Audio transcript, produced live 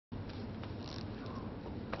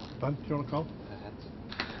Ben, do you want to call?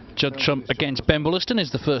 Judd Trump against Ben Woollaston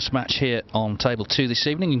is the first match here on table 2 this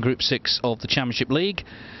evening in Group 6 of the Championship League.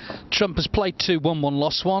 Trump has played 2, won 1,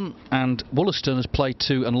 lost 1, and Woollaston has played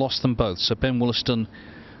 2 and lost them both. So Ben Woollaston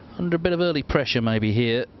under a bit of early pressure maybe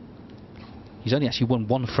here. He's only actually won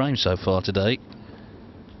 1 frame so far today.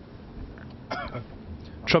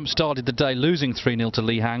 Trump started the day losing 3-0 to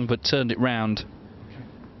Lee Hang, but turned it round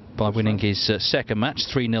by winning his second match,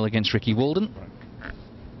 3-0 against Ricky Walden.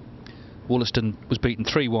 Woollaston was beaten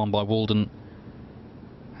 3-1 by Walden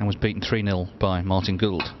and was beaten 3-0 by Martin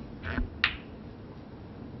Gould.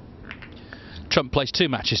 Trump plays 2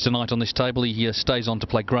 matches tonight on this table. He stays on to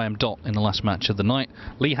play Graham Dott in the last match of the night.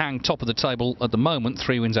 Lee Hang top of the table at the moment,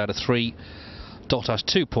 3 wins out of 3. Dott has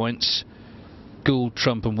 2 points. Gould,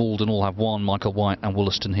 Trump and Walden all have 1. Michael White and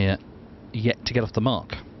Woollaston here yet to get off the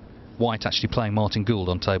mark. White actually playing Martin Gould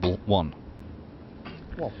on table 1.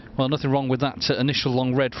 Well, nothing wrong with that initial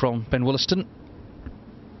long red from Ben Woollaston.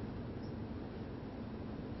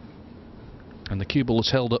 And the cue ball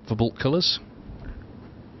is held up for baulk colours.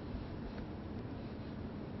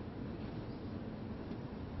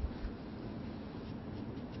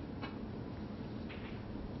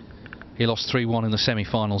 He lost 3-1 in the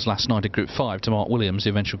semi-finals last night at Group 5 to Mark Williams,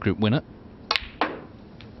 the eventual group winner.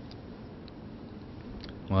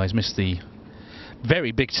 Well, he's missed the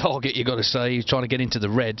very big target, you've got to say. He's trying to get into the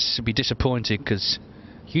reds. He'll be disappointed because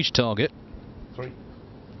huge target. 3.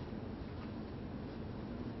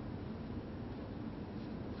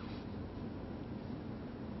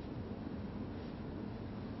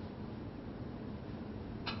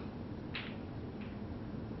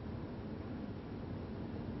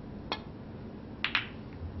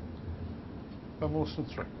 Ben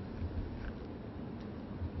Woollaston 3.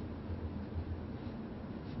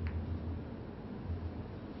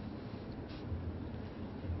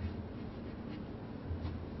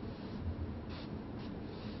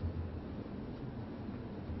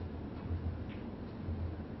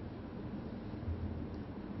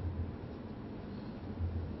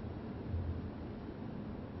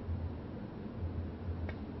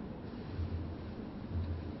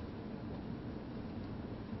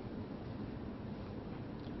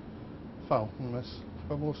 Foul and miss.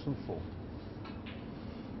 Ben Woollaston 4.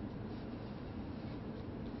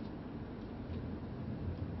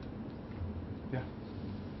 Yeah.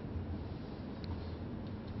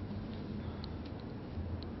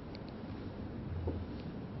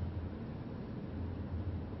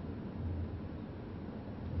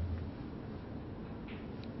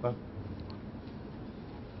 Ben.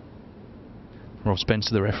 Rob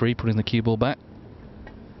Spencer, the referee, putting the cue ball back.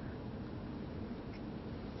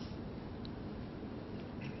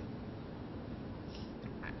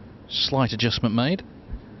 Slight adjustment made.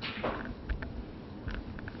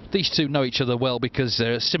 These two know each other well because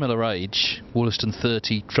they're a similar age. Woollaston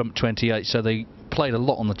 30, Trump 28, so they played a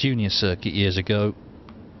lot on the junior circuit years ago.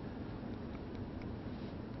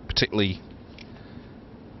 Particularly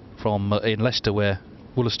from in Leicester, where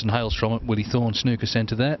Woollaston hails from, at Willie Thorne Snooker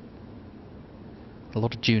Centre there. A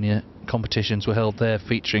lot of junior competitions were held there,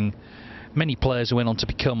 featuring many players who went on to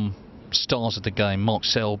become stars of the game. Mark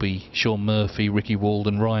Selby, Sean Murphy, Ricky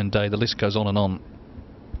Walden, Ryan Day, the list goes on and on.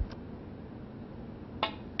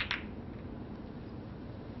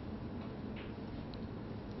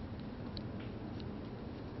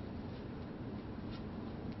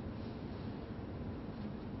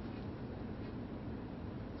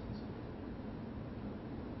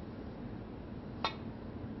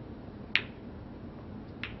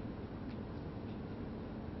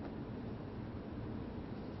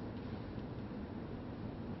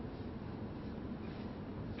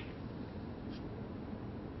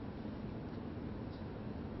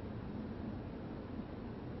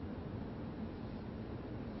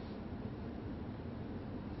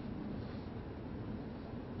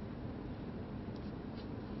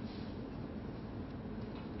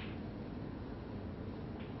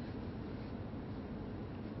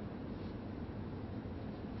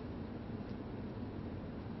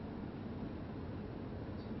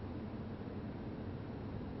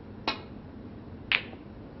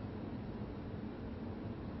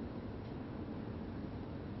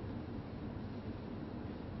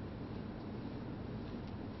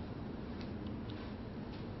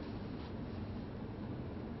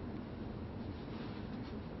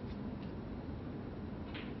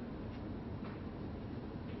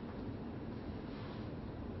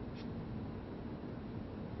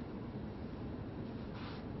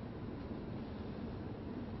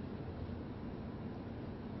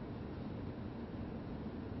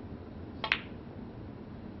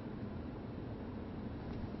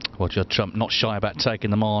 Well, Judd Trump not shy about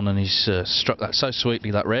taking them on, and he's struck that so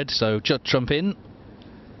sweetly, that red. So Judd Trump in.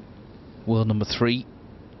 World number 3.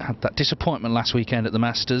 Had that disappointment last weekend at the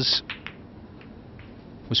Masters.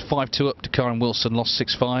 Was 5-2 up to Karen Wilson, lost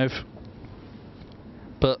 6-5.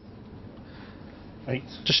 But 8.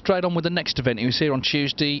 just straight on with the next event. He was here on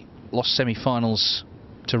Tuesday, lost semi-finals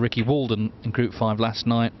to Ricky Walden in Group 5 last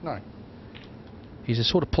night. 9. He's a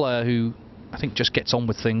sort of player who I think just gets on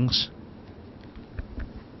with things.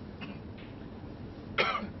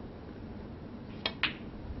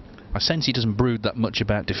 I sense he doesn't brood that much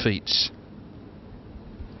about defeats.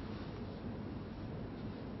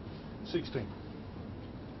 16.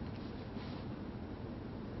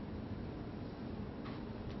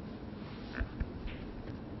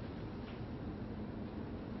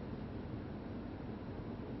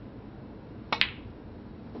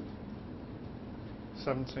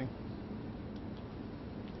 17.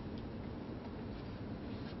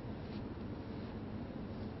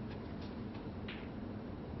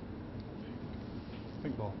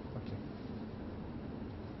 'Pink ball, thank you.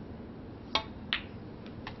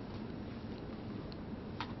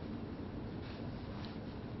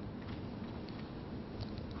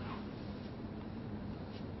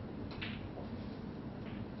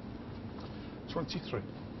 23.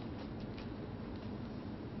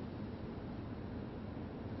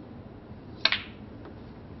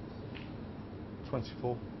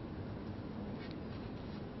 24.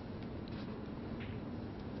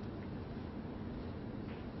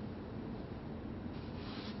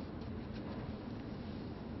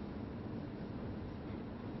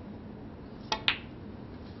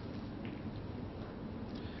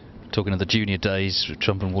 'Talking of the junior days,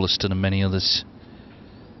 Trump and Woollaston and many others,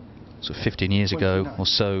 sort of 15 years ago 29. or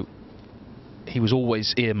so, he was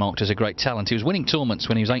always earmarked as a great talent. He was winning tournaments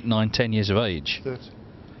when he was 8, 9, 10 years of age. 30.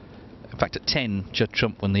 In fact, at 10, Judd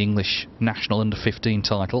Trump won the English National Under-15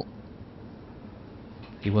 title.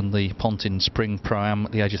 He won the Pontin Spring Pro-Am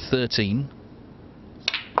at the age of 13.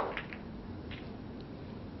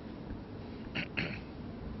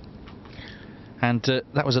 And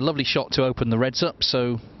that was a lovely shot to open the Reds up,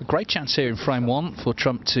 so a great chance here in frame 1 for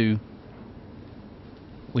Trump to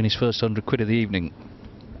win his first 100 quid of the evening.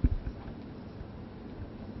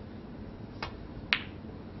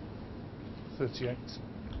 $38.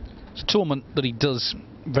 It's a tournament that he does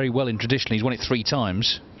very well in traditionally. He's won it 3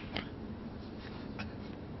 times.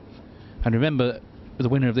 And remember, the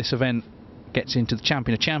winner of this event gets into the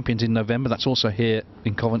Champion of Champions in November. That's also here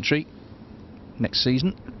in Coventry next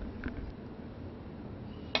season.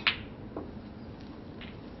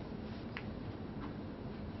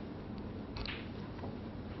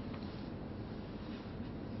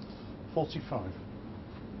 $45.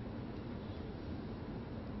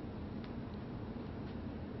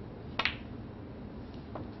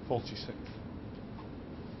 46.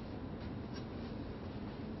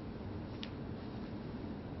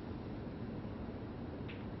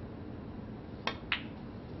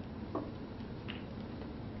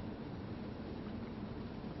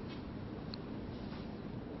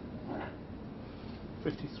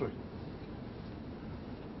 53.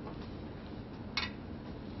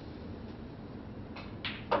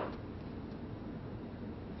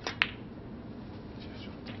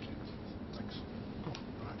 'Thanks. Go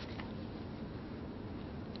back.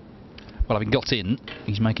 Well, having got in,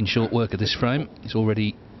 he's making short work of this frame. He's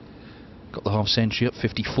already got the half century up,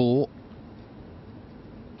 54.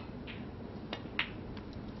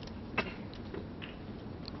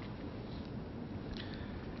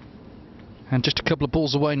 And just a couple of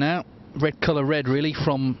balls away now. Red colour red, really,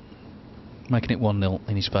 from making it 1-0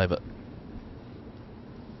 in his favour.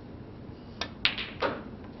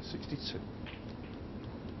 62.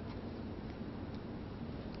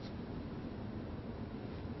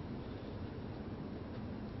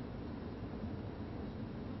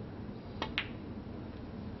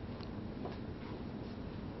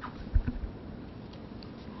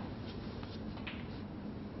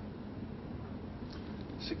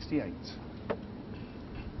 68.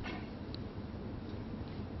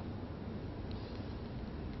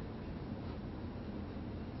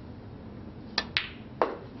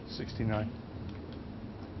 69.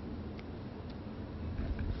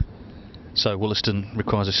 So Woollaston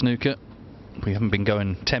requires a snooker. We haven't been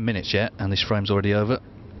going 10 minutes yet, and this frame's already over.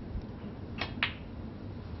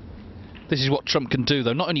 This is what Trump can do,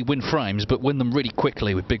 though. Not only win frames, but win them really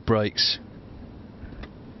quickly with big breaks.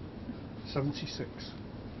 76.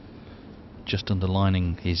 Just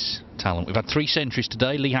underlining his talent. We've had 3 centuries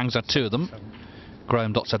today. Lee Hang's had 2 of them.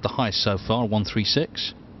 Graham Dott's had the highest so far,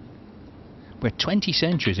 136. We had 20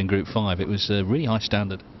 centuries in Group 5. It was a really high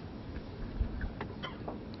standard.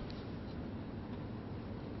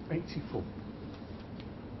 84.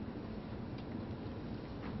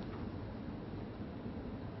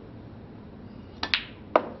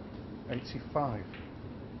 85.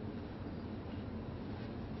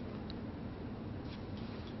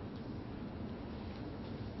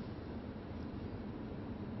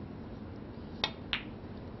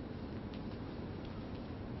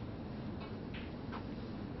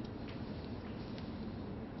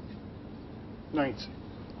 90.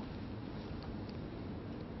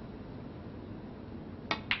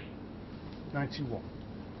 91.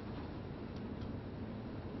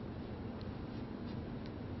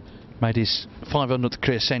 Made his 500th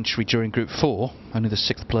career century during Group 4, only the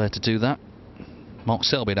 6th player to do that. Mark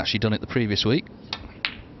Selby had actually done it the previous week.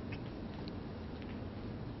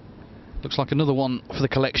 Looks like another one for the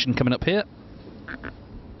collection coming up here.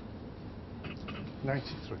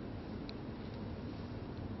 93.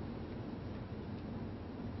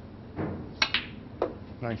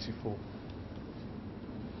 94.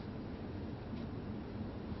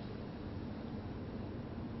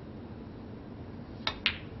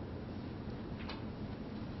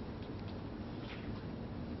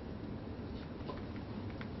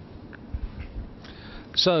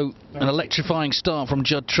 'So, an electrifying start from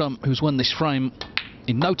Judd Trump, who's won this frame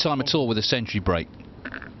in no time at all with a century break.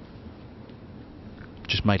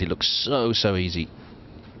 Just made it look so easy.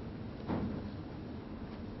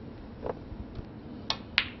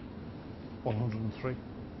 103.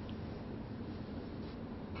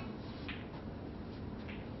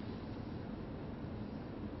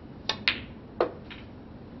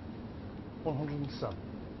 107.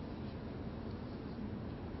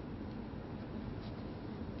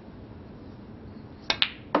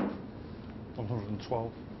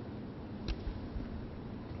 112.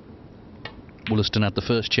 Woollaston had the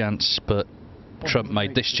first chance, but Trump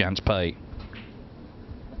made this chance pay.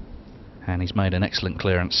 And he's made an excellent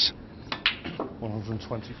clearance.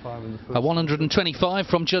 125 in the first. A 125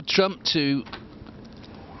 from Judd Trump to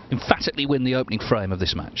emphatically win the opening frame of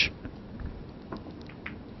this match.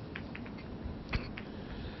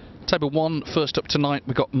 Table 1, first up tonight,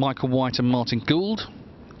 we've got Michael White and Martin Gould.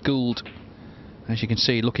 Gould, as you can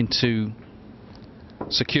see, looking to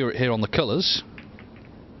secure it here on the colours.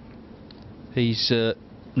 He's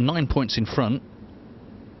 9 points in front,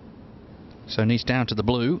 so needs down to the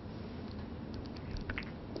blue.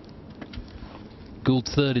 Gould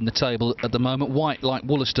third in the table at the moment. White, like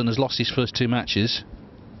Woollaston, has lost his first 2 matches.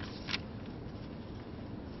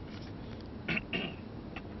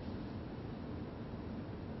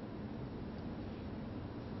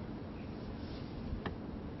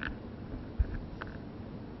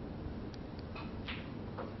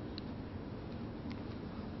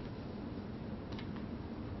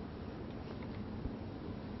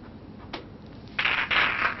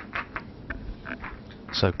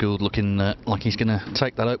 So Gould looking like he's going to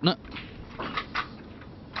take that opener.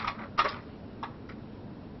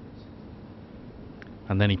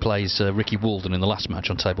 And then he plays Ricky Walden in the last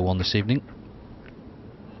match on table 1 this evening.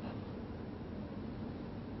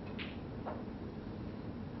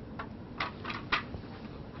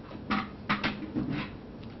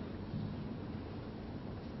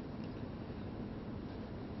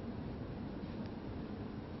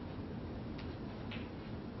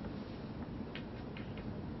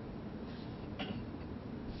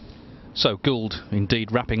 So Gould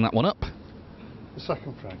indeed wrapping that one up. The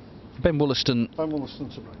second frame. Ben Woollaston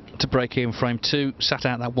to break here in frame 2, sat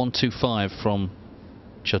out that 125 from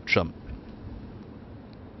Judd Trump.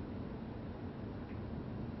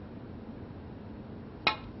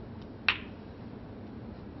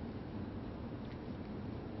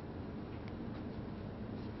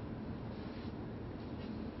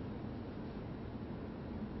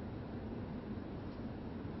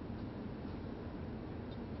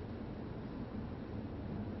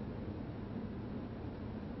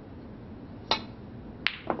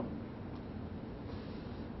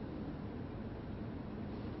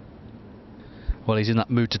 Well, he's in that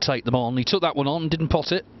mood to take them on. He took that one on, didn't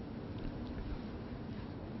pot it.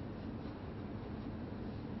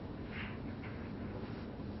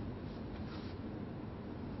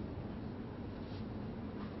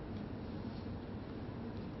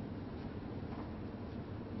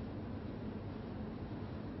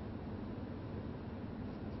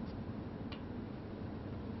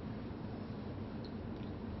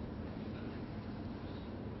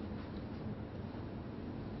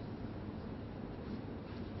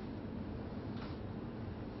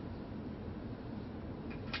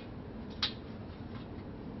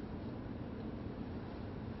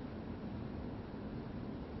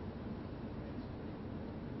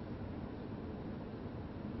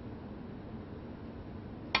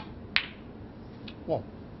 1.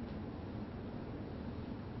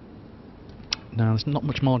 Now there's not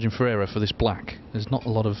much margin for error for this black. There's not a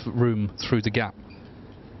lot of room through the gap.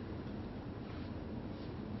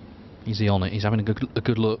 Easy on it. He's having a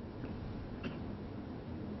good look.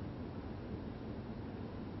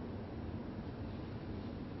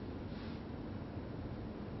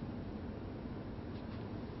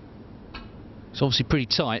 It's obviously pretty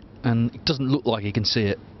tight, and it doesn't look like he can see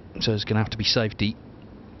it, so it's going to have to be safety.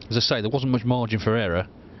 As I say, there wasn't much margin for error.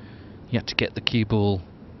 You had to get the cue ball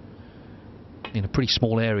in a pretty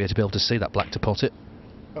small area to be able to see that black to pot it.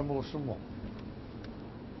 And Woollaston 1.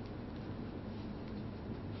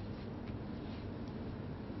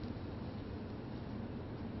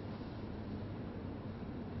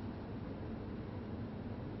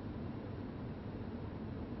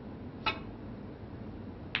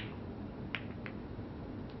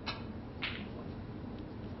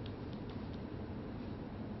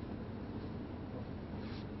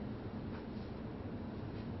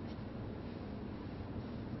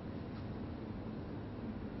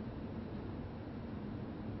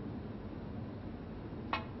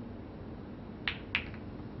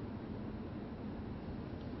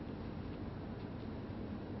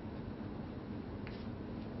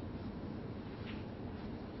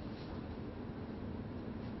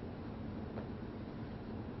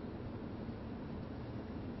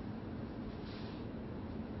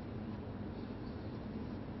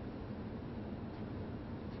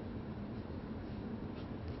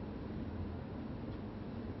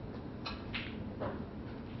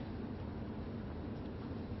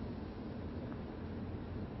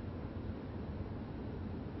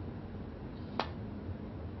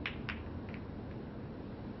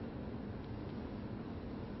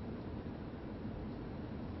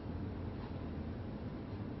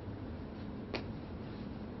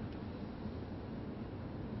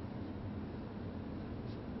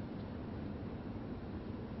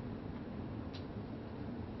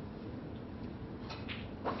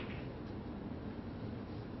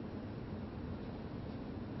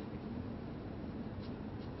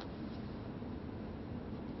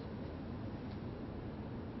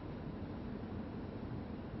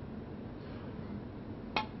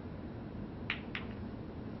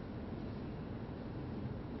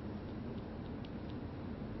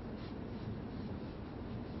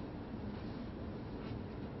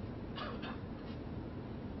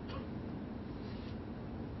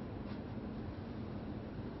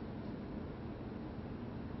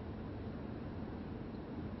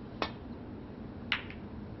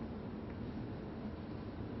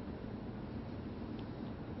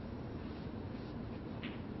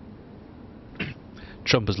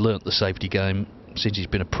 Trump has learnt the safety game since he's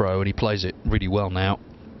been a pro, and he plays it really well now.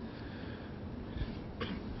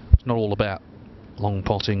 It's not all about long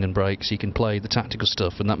potting and breaks. He can play the tactical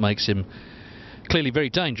stuff, and that makes him clearly very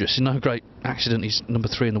dangerous. In no great accident, he's number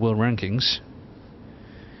 3 in the world rankings.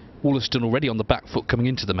 Woollaston already on the back foot coming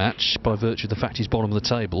into the match by virtue of the fact he's bottom of the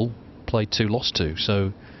table, played 2, lost 2,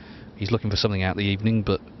 so he's looking for something out the evening,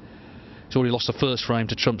 but he's already lost the first frame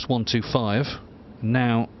to Trump's 1-2-5.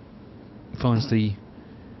 Now he finds the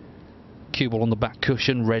cue ball on the back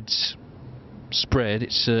cushion, red's spread.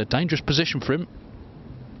 It's a dangerous position for him.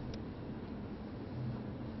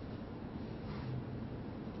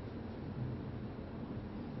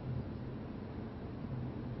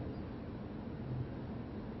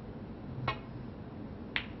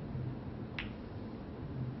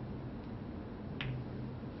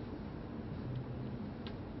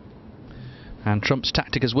 And Trump's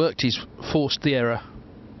tactic has worked. He's forced the error.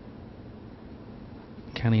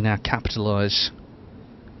 Can he now capitalise?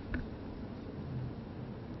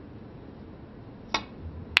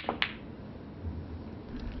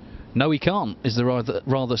 No, he can't, is the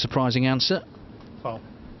rather surprising answer. Foul.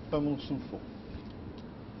 And Woollaston 4.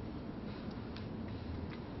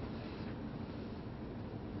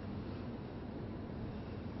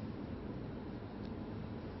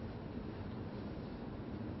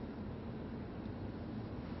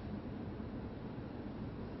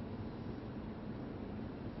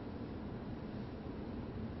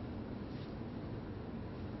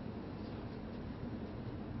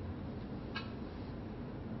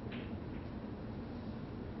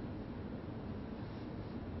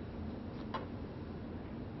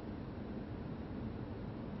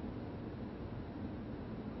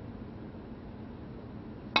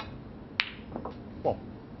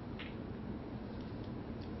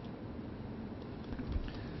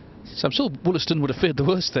 So I'm sure Woollaston would have feared the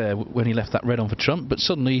worst there when he left that red on for Trump, but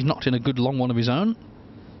suddenly he's knocked in a good long one of his own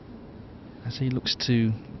as he looks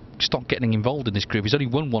to stop getting involved in this group. He's only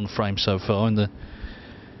won 1 frame so far in the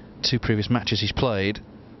 2 previous matches he's played,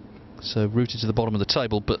 so rooted to the bottom of the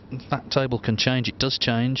table, but that table can change. It does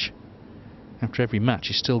change after every match.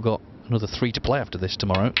 He's still got another 3 to play after this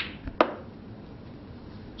tomorrow.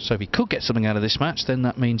 So if he could get something out of this match, then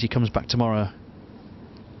that means he comes back tomorrow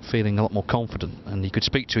feeling a lot more confident, and he could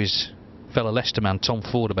speak to his fellow Leicester man Tom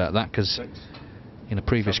Ford about that, because in a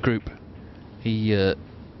previous group he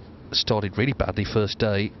started really badly first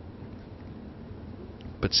day,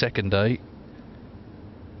 but second day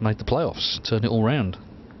made the playoffs, turned it all round.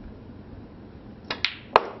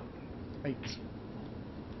 8.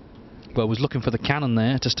 Well, was looking for the cannon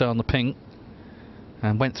there to stay on the pink,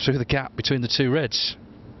 and went through the gap between the 2 reds.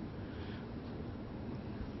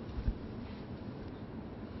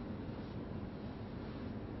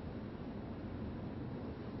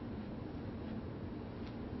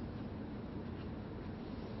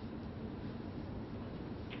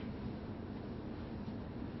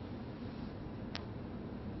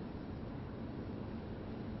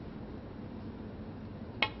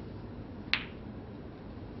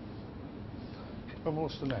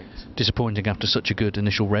 Woollaston 8. Disappointing after such a good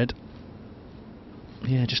initial red.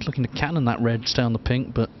 Yeah, just looking to cannon that red, stay on the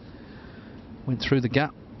pink, but went through the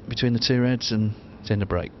gap between the 2 reds and it's in a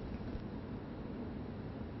break.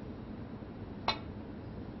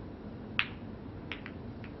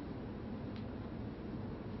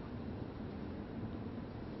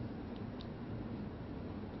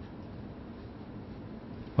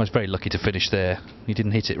 Well, he's very lucky to finish there. He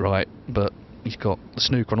didn't hit it right, but he's got the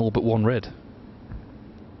snooker on all but 1 red.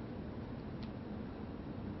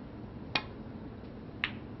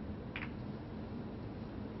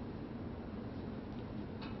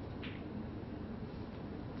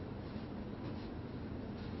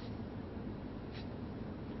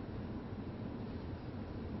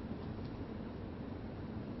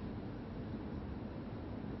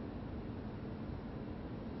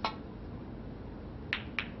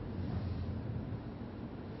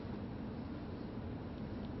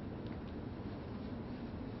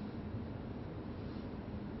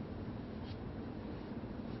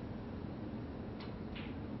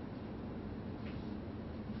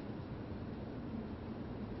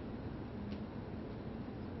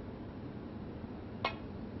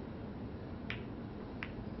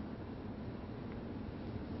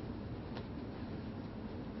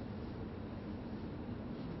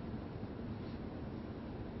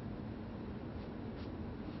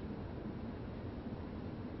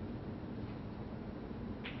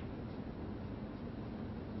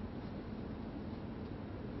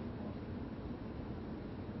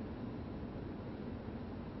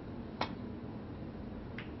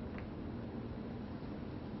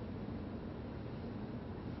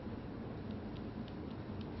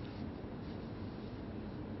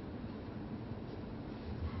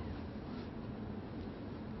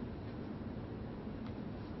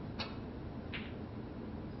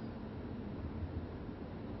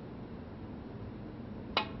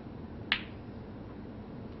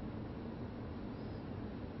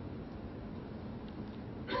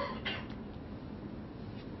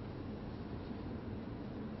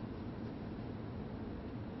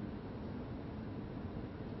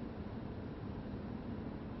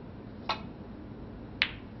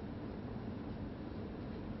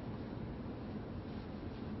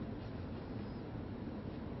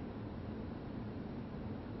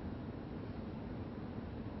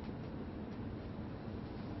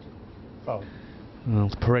 Oh. Well,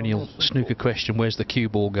 the perennial snooker question, where's the cue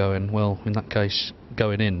ball going? Well, in that case,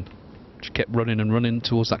 going in. Just kept running and running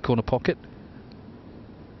towards that corner pocket.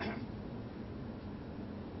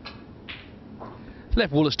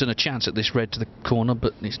 Left Woollaston a chance at this red to the corner,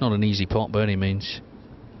 but it's not an easy pot by any means.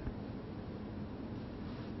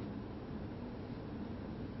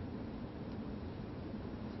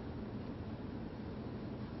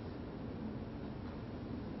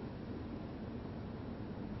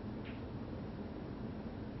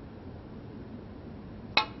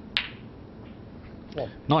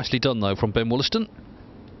 Nicely done though from Ben Woollaston.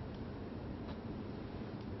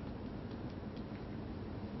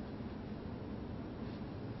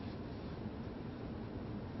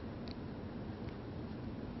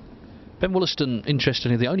 Ben Woollaston,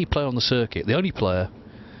 interestingly, the only player on the circuit, the only player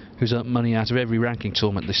who's earned money out of every ranking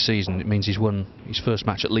tournament this season. It means he's won his first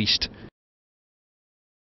match at least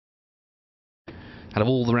out of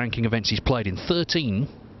all the ranking events he's played in, 13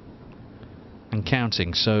 and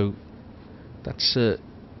counting. So that's a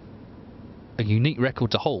unique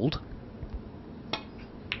record to hold.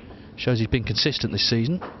 Shows he's been consistent this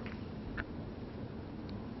season.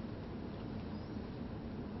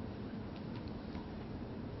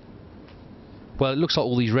 Well, it looks like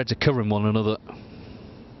all these reds are covering one another.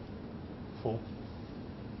 4.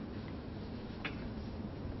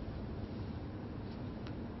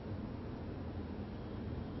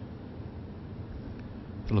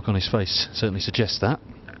 The look on his face certainly suggests that.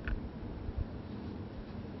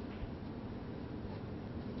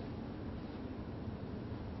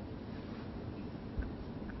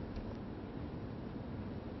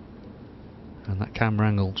 And that camera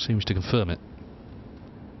angle seems to confirm it.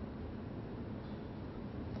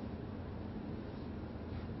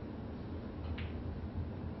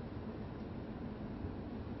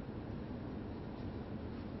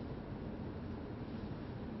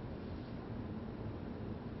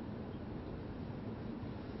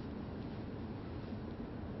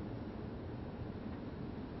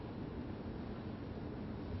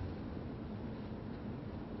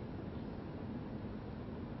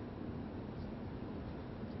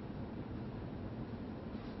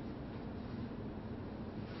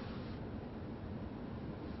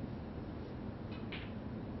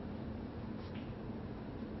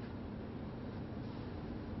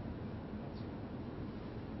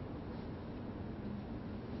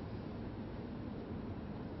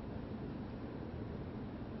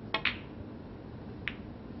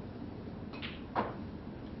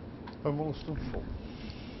 And Woollaston 4.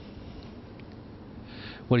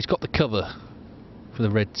 Well, he's got the cover for the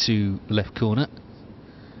red to the left corner.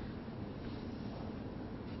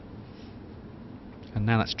 And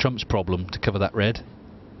now that's Trump's problem to cover that red.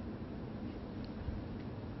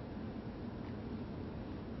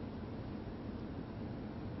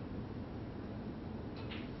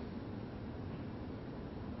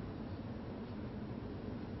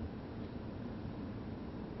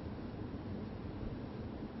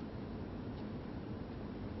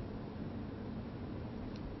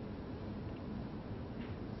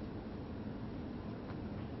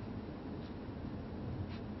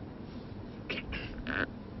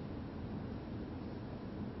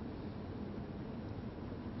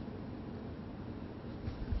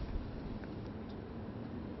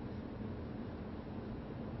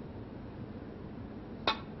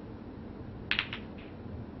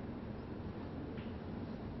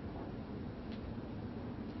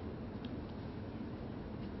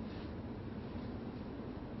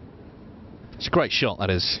 It's a great shot,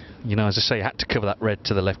 that is. You know, as I say, he had to cover that red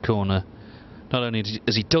to the left corner. Not only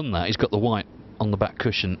has he done that, he's got the white on the back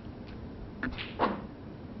cushion.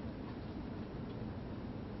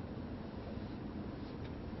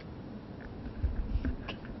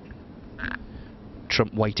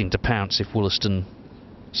 Trump waiting to pounce if Woollaston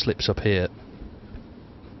slips up here.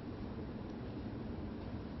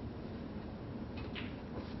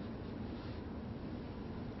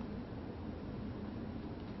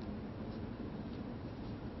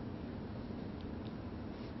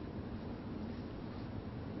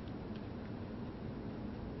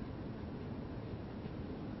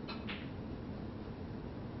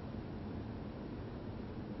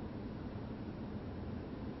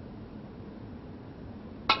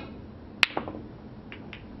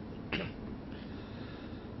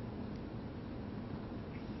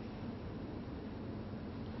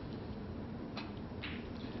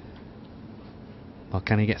 Well,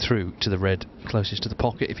 can he get through to the red closest to the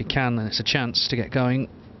pocket? If he can, then it's a chance to get going.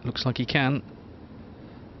 Looks like he can.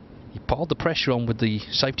 He piled the pressure on with the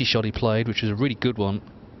safety shot he played, which was a really good one.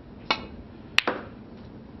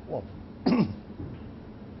 Well.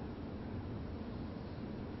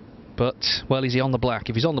 But, well, is he on the black?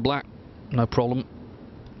 If he's on the black, no problem.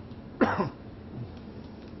 Going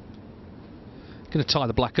to tie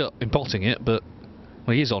the black up in potting it, but,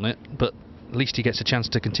 well, he is on it, but at least he gets a chance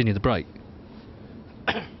to continue the break.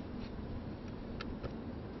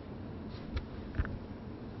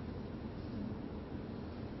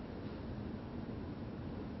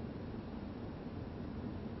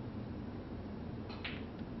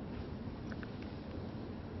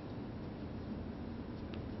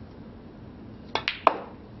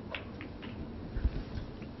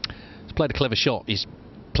 He's played a clever shot. He's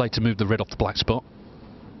played to move the red off the black spot,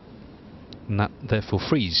 and that therefore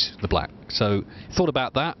frees the black. So thought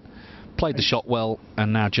about that, played the shot well,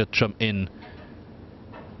 and now Judd Trump in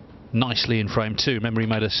nicely in frame 2. Remember, he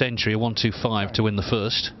made a century, a 1-2-5 to win the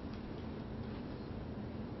first.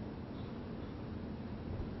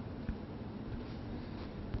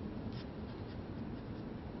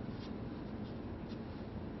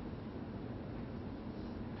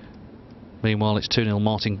 Meanwhile, it's 2-0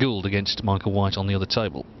 Martin Gould against Michael White on the other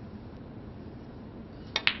table.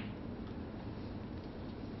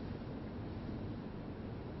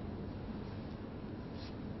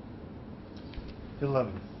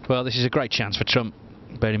 Well, this is a great chance for Trump,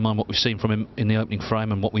 bearing in mind what we've seen from him in the opening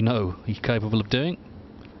frame and what we know he's capable of doing.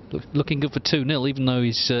 looking good for 2-0, even though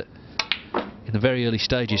he's in the very early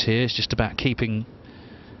stages here. It's just about keeping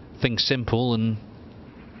things simple and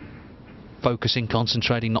focusing,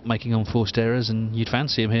 concentrating, not making unforced errors, and you'd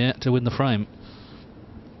fancy him here to win the frame.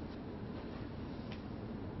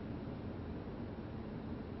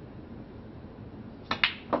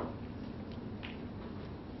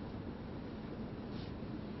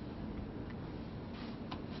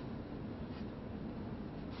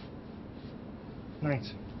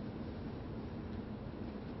 Nice.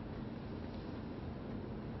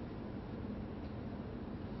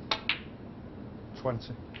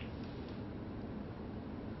 20.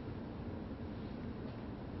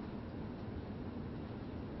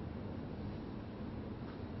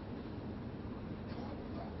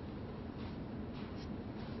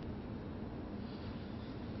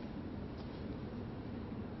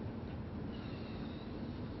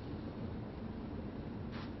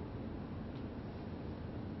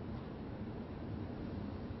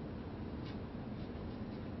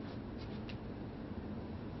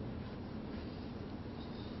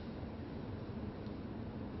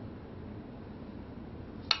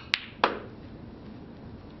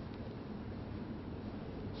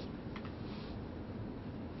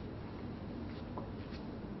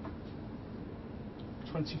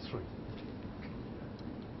 $23.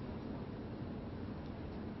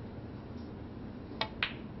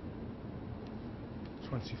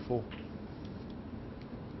 24.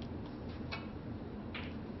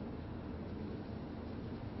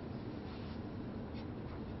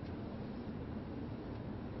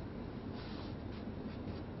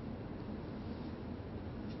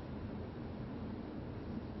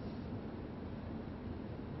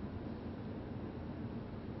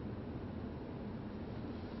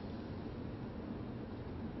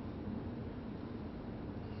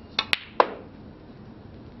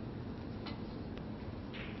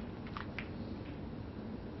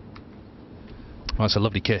 Well, that's a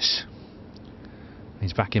lovely kiss.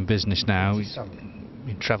 He's back in business now. He's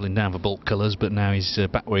been travelling down for bulk colours, but now he's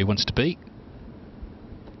back where he wants to be.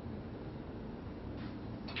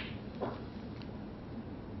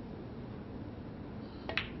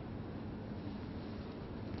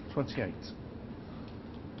 $28.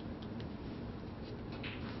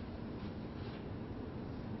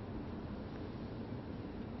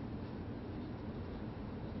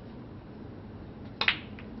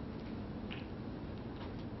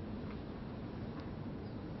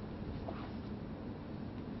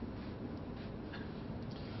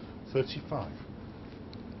 35.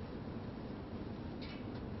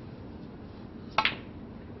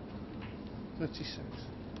 36.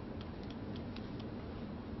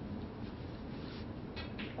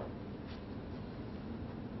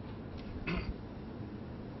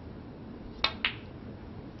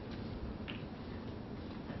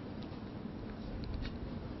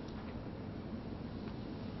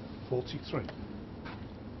 43.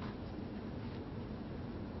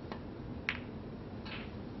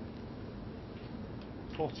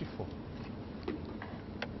 44.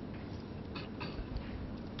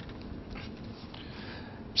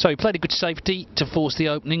 So he played a good safety to force the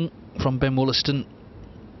opening from Ben Woollaston.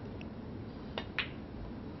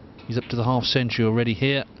 He's up to the half century already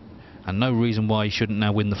here, and no reason why he shouldn't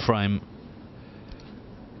now win the frame.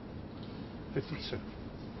 52.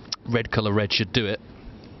 Red colour red should do it.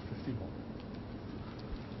 51.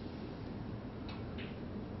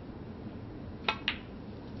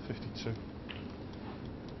 52.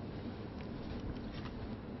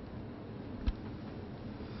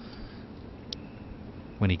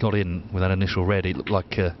 When he got in with that initial red, it looked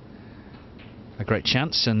like a great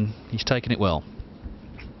chance, and he's taken it well.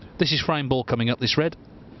 This is frame ball coming up, this red,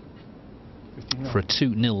 59. for a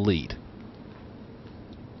 2-0 lead.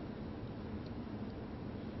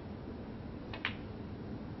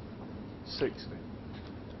 $60.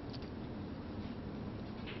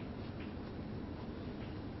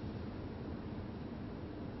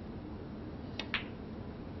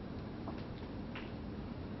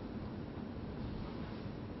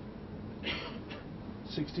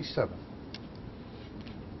 67.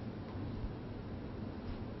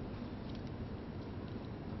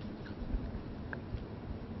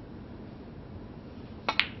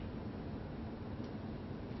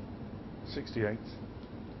 68.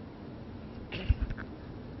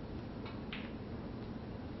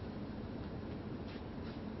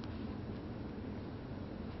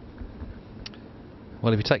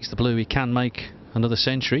 'Well, if he takes the blue, he can make another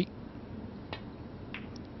century.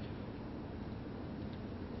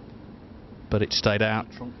 But it stayed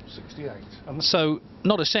out. Trump 68. So,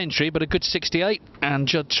 not a century, but a good 68. And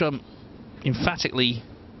Judd Trump emphatically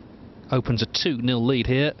opens a 2-0 lead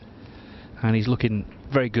here, and he's looking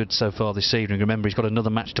very good so far this evening. Remember, he's got another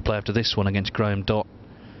match to play after this one against Graham Dott,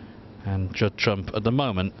 and Judd Trump at the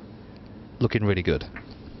moment looking really good.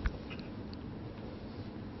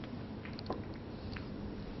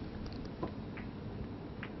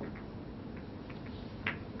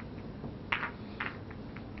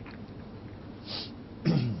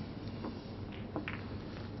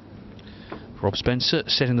 Rob Spencer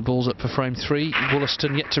setting the balls up for frame 3.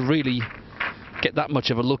 Woollaston yet to really get that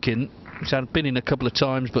much of a look in. He's been in a couple of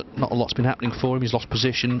times, but not a lot's been happening for him. He's lost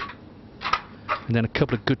position. And then a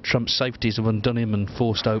couple of good Trump safeties have undone him and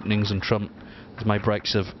forced openings, and Trump has made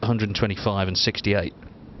breaks of 125 and 68.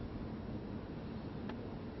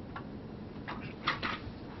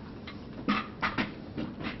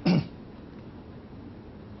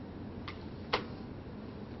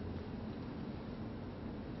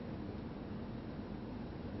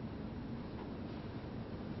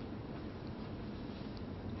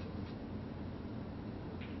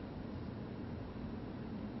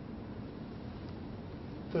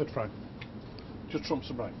 Third frame. Just Trump's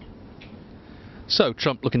a break. So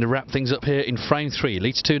Trump looking to wrap things up here in frame 3.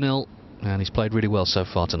 Leads 2-0, and he's played really well so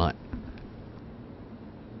far tonight.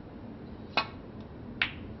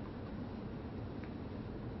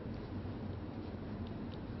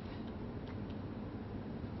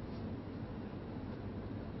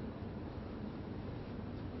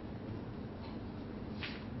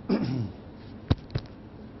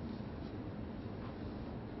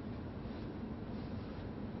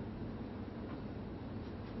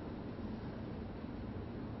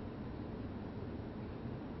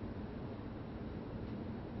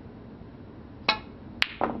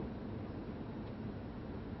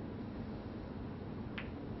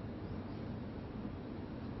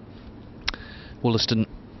 Woollaston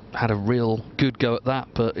had a real good go at that,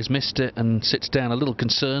 but has missed it and sits down a little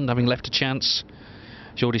concerned, having left a chance.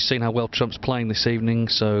 He's already seen how well Trump's playing this evening,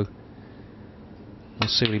 so we'll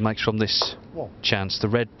see what he makes from this chance. The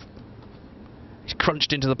red is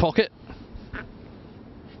crunched into the pocket.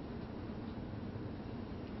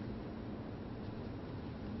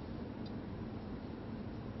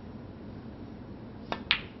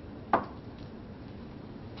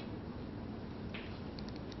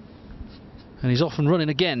 And he's off and running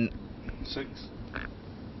again. 6.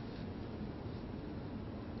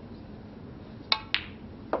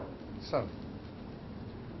 So.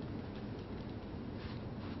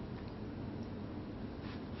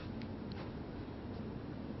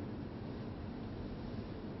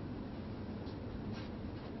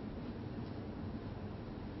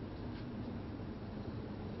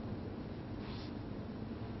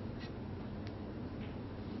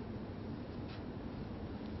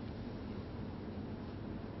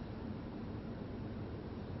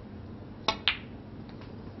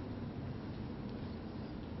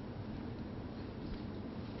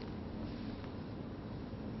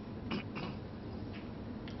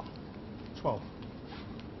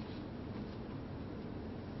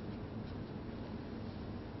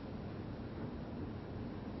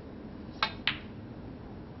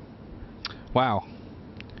 Wow.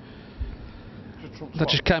 That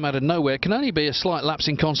just came out of nowhere. It can only be a slight lapse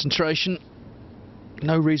in concentration.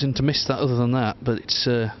 No reason to miss that other than that, but it's,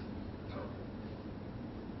 as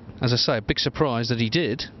I say, a big surprise that he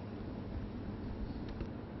did.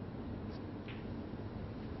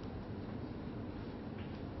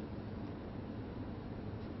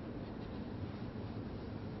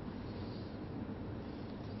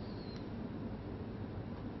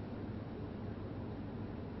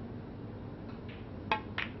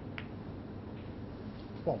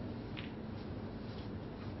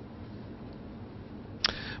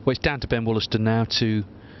 Well, it's down to Ben Woollaston now to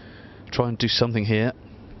try and do something here.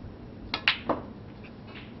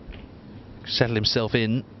 Settle himself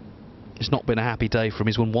in. It's not been a happy day for him.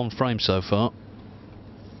 He's won 1 frame so far.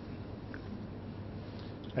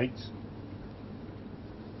 8.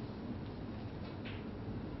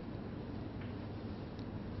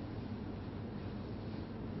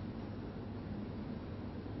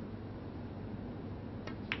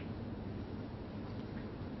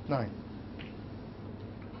 Nine.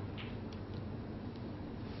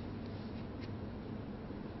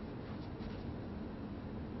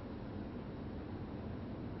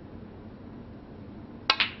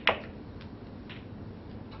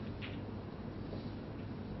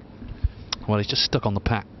 Well, he's just stuck on the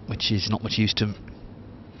pack, which is not much use to him.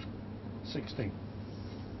 16.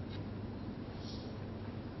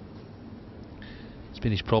 It's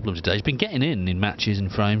been his problem today. He's been getting in matches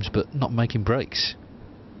and frames, but not making breaks.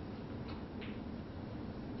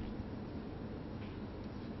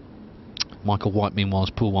 Michael White, meanwhile, has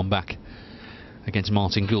pulled one back against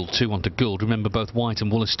Martin Gould. 2-1 to Gould. Remember, both White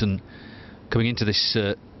and Woollaston coming into this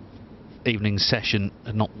evening's session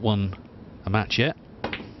had not won a match yet.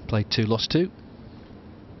 Played 2, lost 2.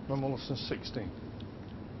 And Woollaston 16.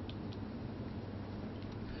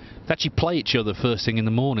 They actually play each other first thing in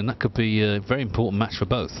the morning. That could be a very important match for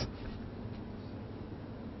both.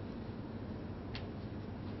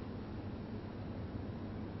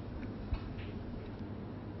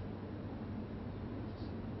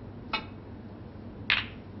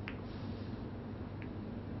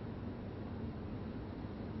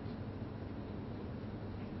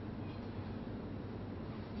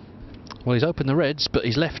 Well, he's opened the reds, but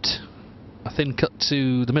he's left a thin cut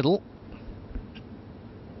to the middle.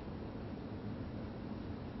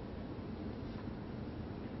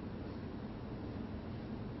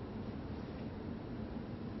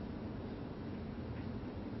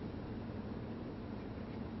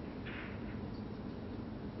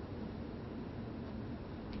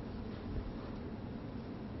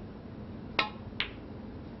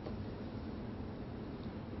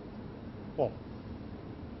 One.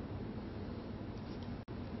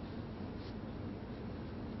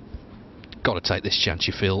 Got to take this chance,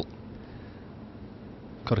 you feel.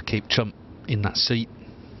 Got to keep Trump in that seat.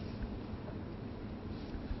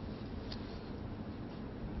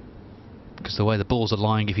 Because the way the balls are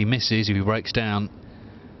lying, if he misses, if he breaks down,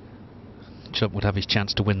 Trump would have his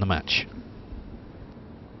chance to win the match.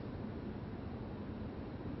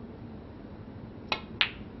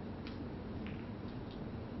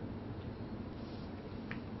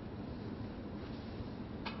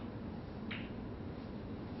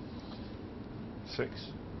 Six.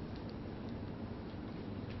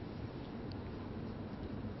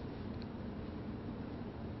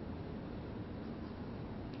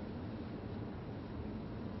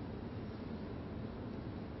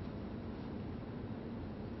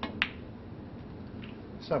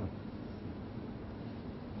 Seven.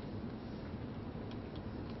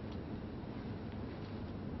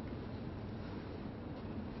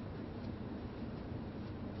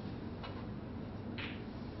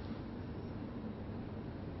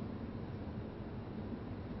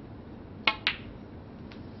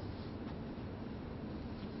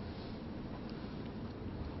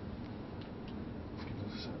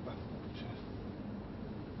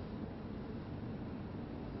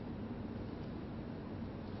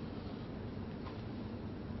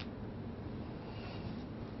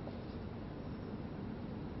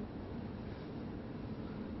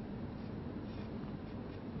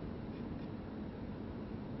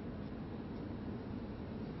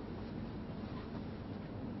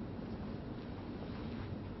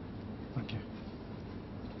 Thank you.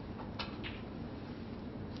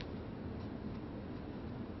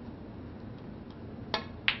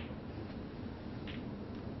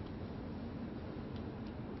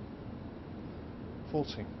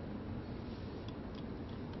 Fourteen.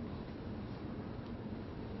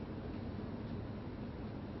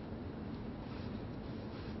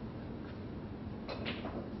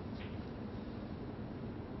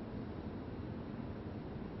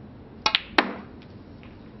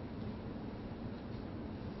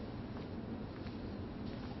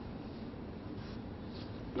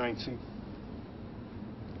 Nineteen.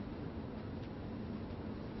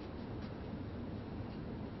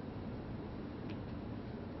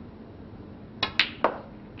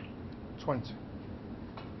 20.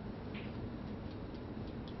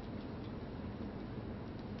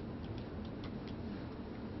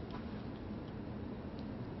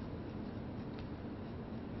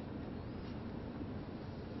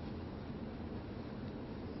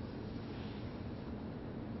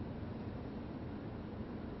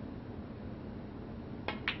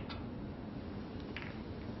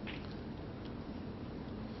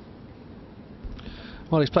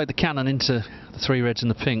 Well, he's played the cannon into the 3 reds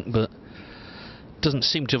and the pink, but doesn't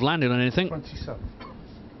seem to have landed on anything. 27.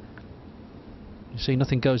 You see,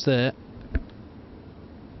 nothing goes there.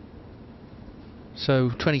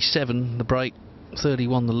 So 27 the break,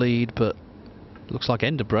 31 the lead, but looks like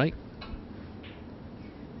end of break.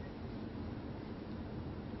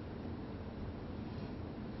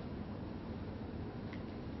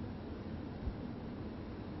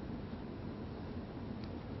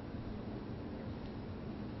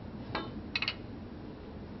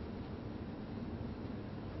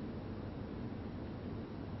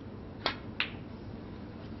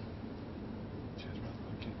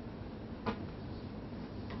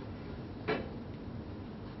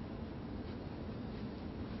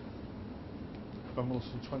 And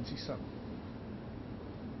Wilson 27.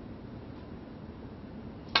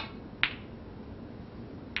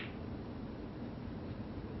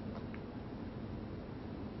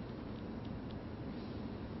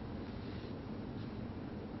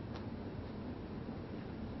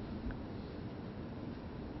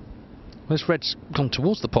 This red's gone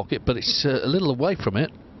towards the pocket, but it's a little away from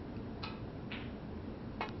it.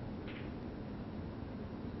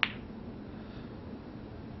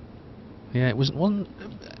 Yeah, it wasn't one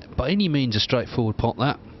by any means a straightforward pot,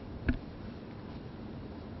 that.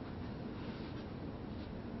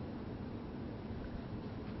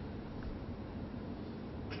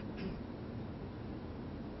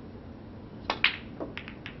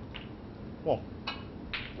 One.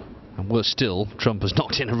 And worse still, Trump has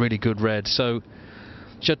knocked in a really good red, so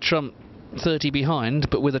Judd Trump 30 behind,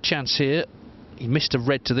 but with a chance here. He missed a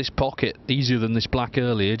red to this pocket easier than this black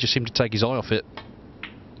earlier, just seemed to take his eye off it.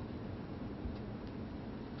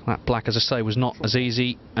 That black, as I say, was not as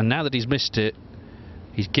easy, and now that he's missed it,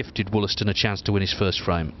 he's gifted Woollaston a chance to win his first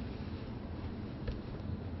frame.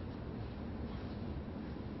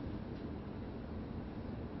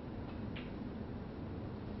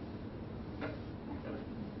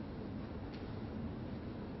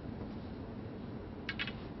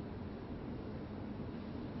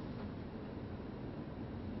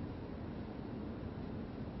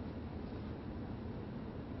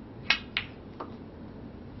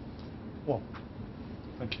 One.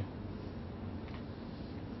 Thank you.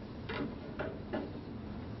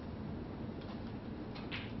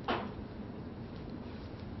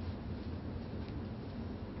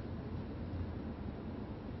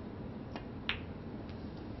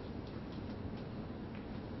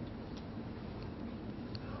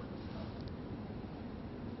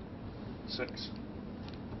 Six.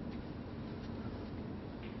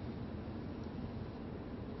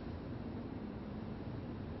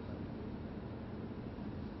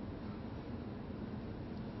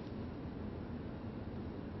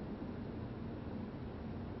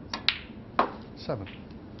 Seven.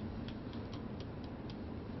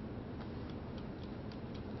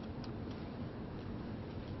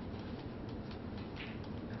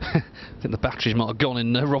 I think the batteries might have gone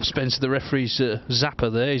in Rob Spencer, the referee's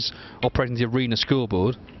zapper there. He's operating the arena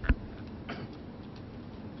scoreboard.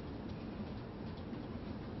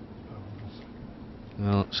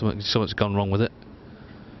 Well, something's gone wrong with it.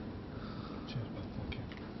 Cheers, bud. Thank you.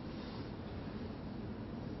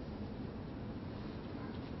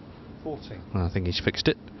 14. I think he's fixed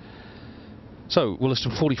it. So,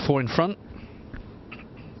 Woollaston 44 in front.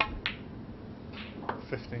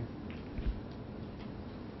 15.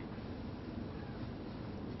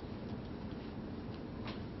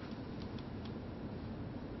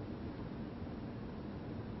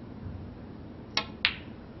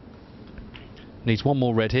 Needs one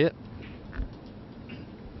more red here.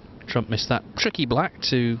 Trump missed that tricky black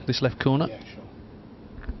to this left corner. Yeah,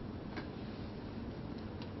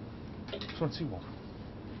 sure. 21.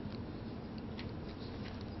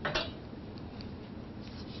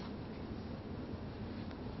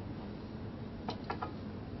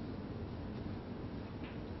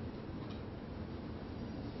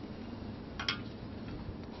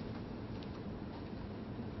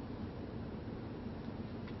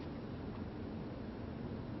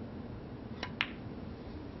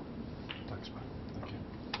 Thanks, man. Thank you.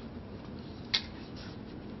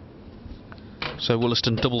 So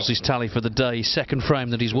Woollaston doubles his tally for the day, second frame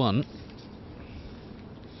that he's won.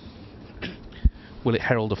 Will it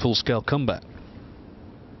herald a full-scale comeback?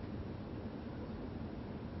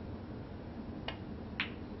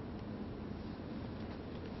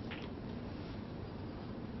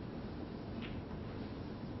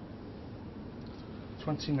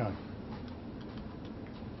 $29.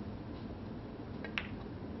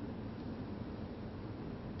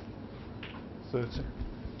 30.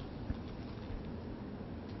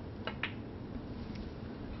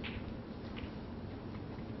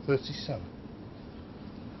 37.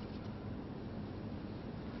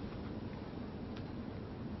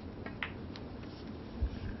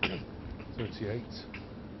 38.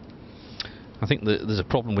 I think that there's a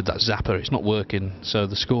problem with that zapper, it's not working, so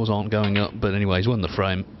the scores aren't going up, but anyway, he's won the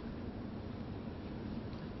frame.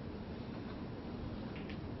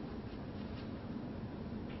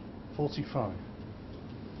 $45.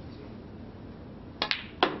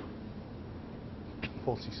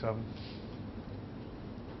 47.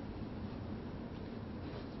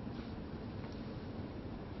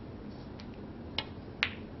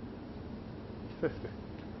 50.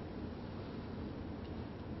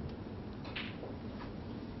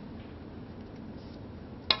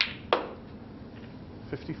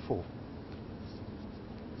 54.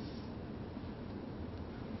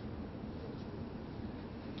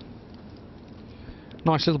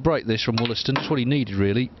 Nice little break this from Woollaston, that's what he needed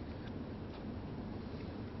really.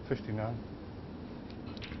 59.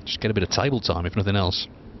 Just get a bit of table time if nothing else.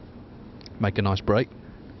 Make a nice break.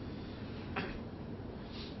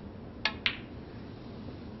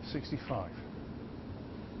 65.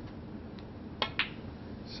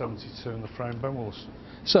 72 in the frame, Ben Woollaston.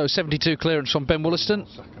 So 72 clearance from Ben Woollaston. 1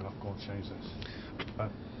 second, I've got to change this.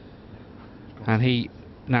 And he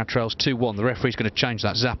now trails 2-1. The referee's going to change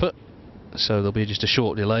that zapper, so there'll be just a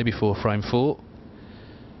short delay before frame 4.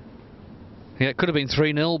 Yeah, it could have been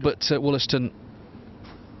 3-0, but Woollaston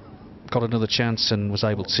got another chance and was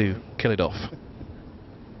able to kill it off.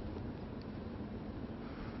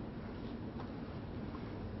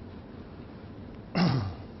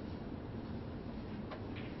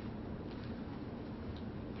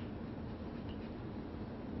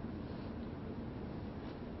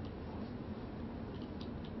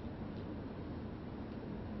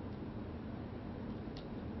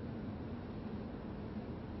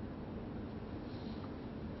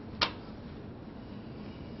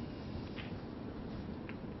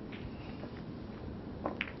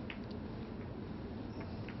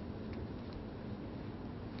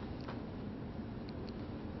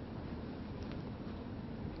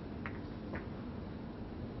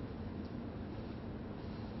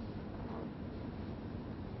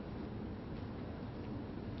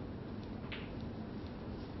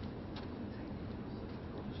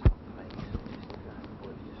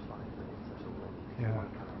 Yeah,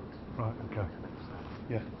 right, okay.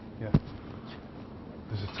 Yeah.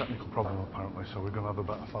 There's a technical problem apparently, so we're going to have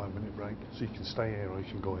about a 5-minute break. So you can stay here or you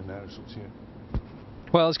can go in there, it's up to you.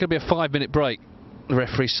 Well, it's going to be a 5-minute break, the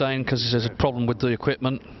referee's saying, because there's a problem with the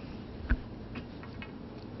equipment.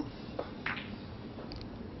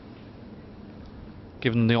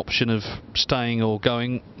 Given the option of staying or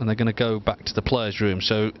going, and they're going to go back to the players' room.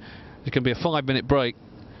 So there's going to be a 5-minute break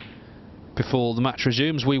before the match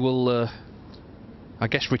resumes. We will, I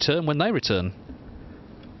guess, return when they return.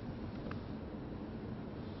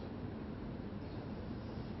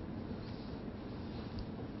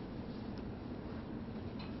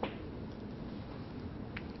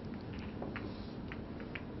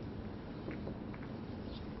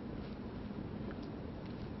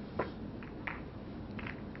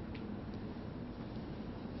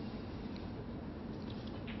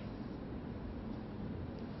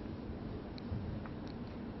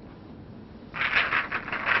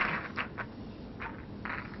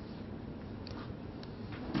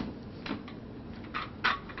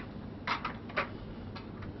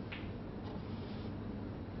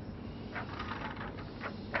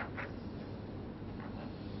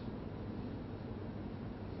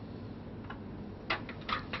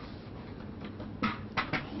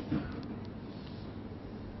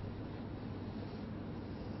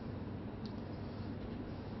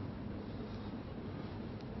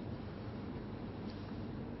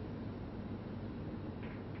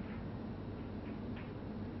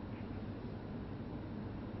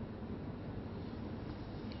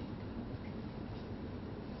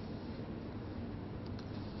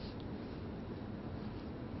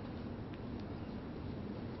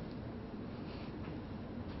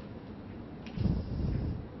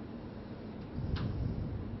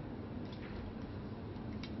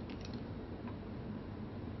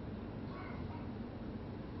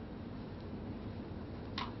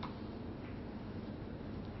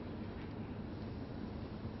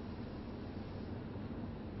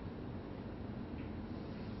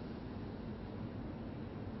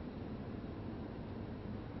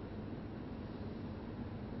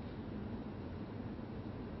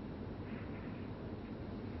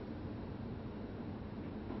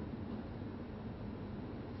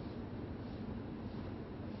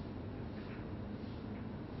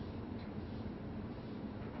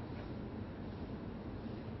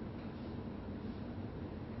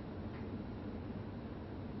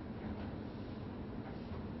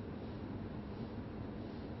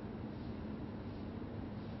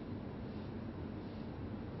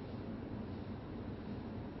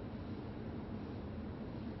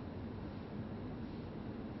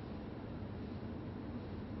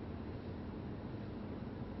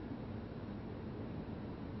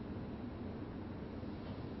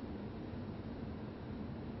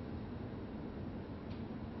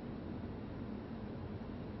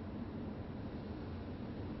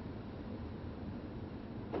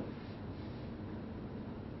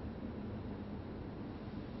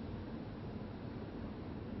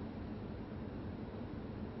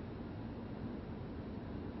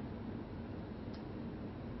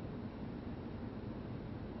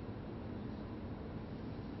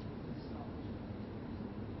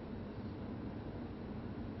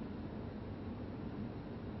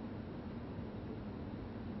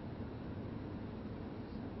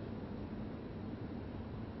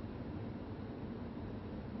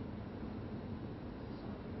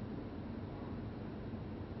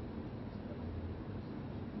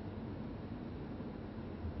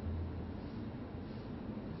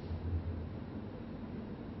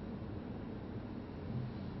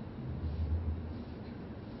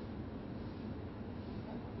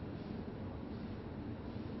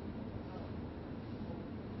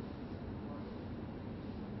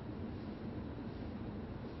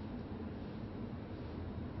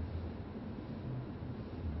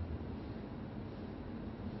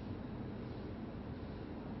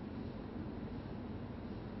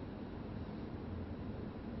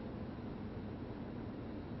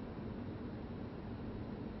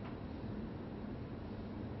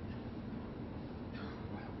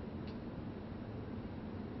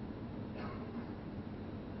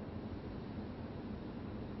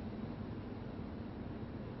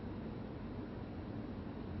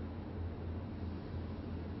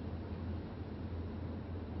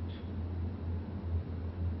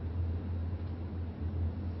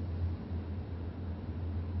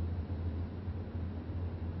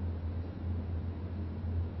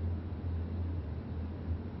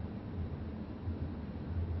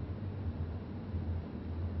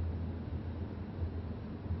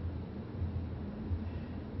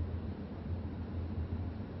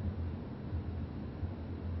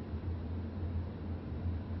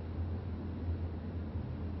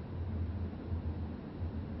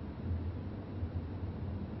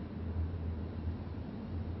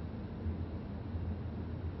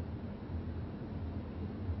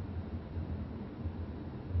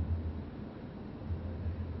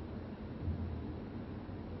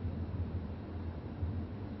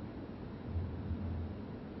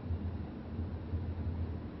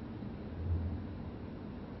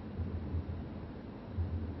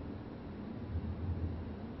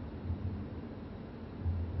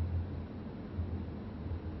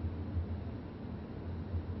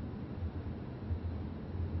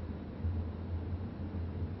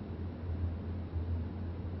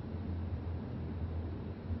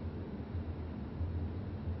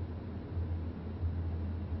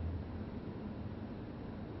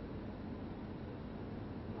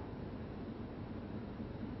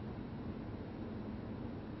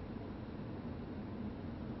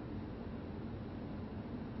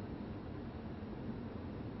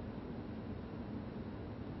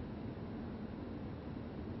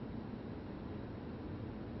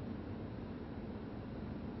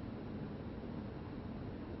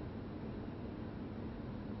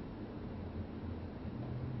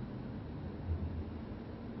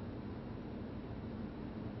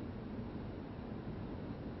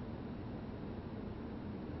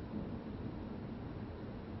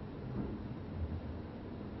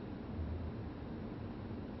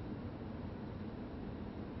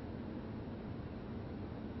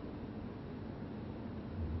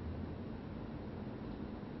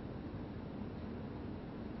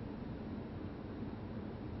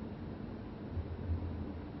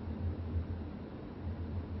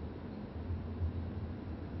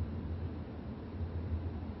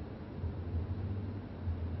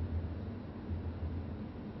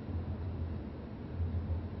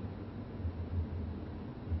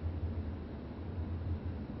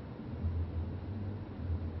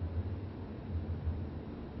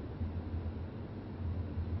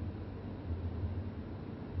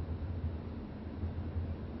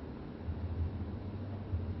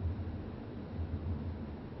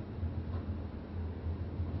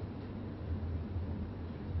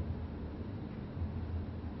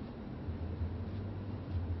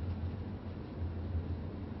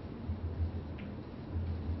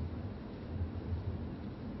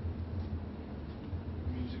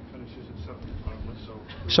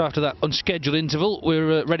 So after that unscheduled interval,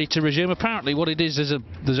 we're ready to resume. Apparently, what it is,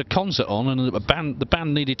 there's a concert on, and the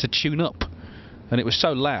band needed to tune up, and it was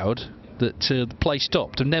so loud that the play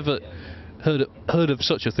stopped. I've never heard of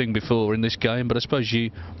such a thing before in this game, but I suppose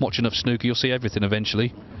you watch enough snooker, you'll see everything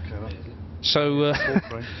eventually. So,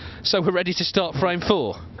 so we're ready to start frame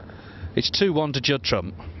 4. It's 2-1 to Judd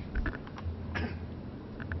Trump.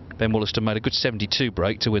 Ben Woollaston made a good 72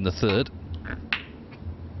 break to win the third.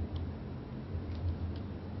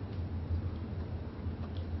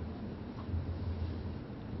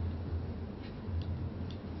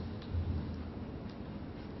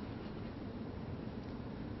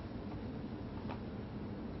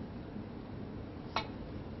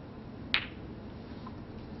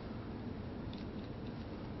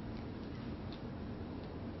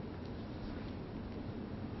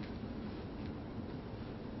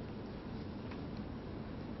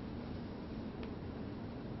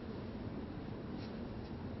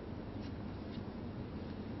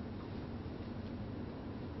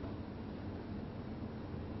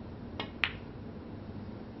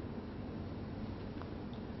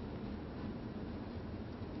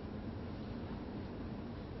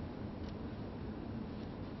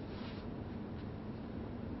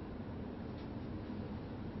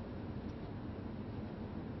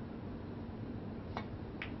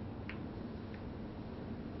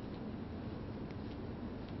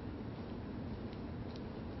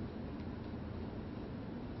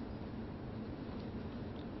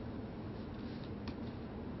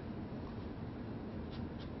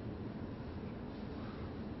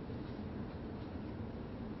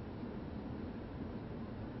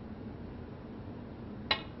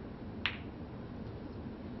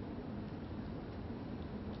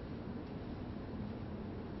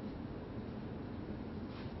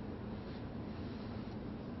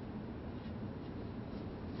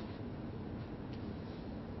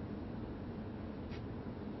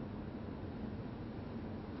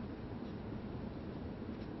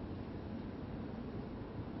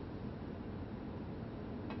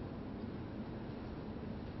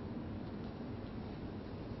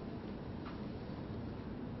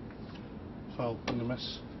 Foul in the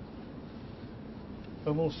miss.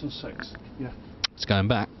 Ben Woollaston 6. Yeah. It's going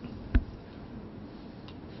back.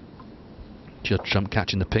 Judd Trump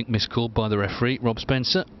catching the pink, miscalled by the referee, Rob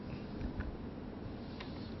Spencer.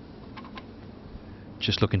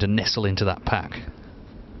 Just looking to nestle into that pack.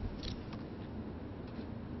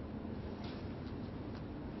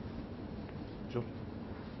 Judd.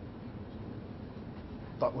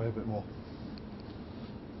 That way a bit more.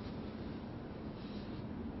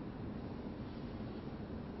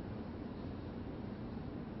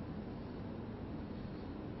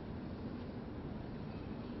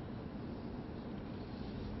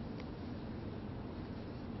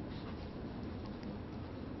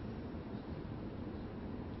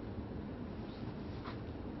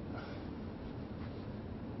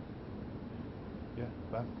 Yeah,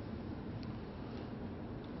 that.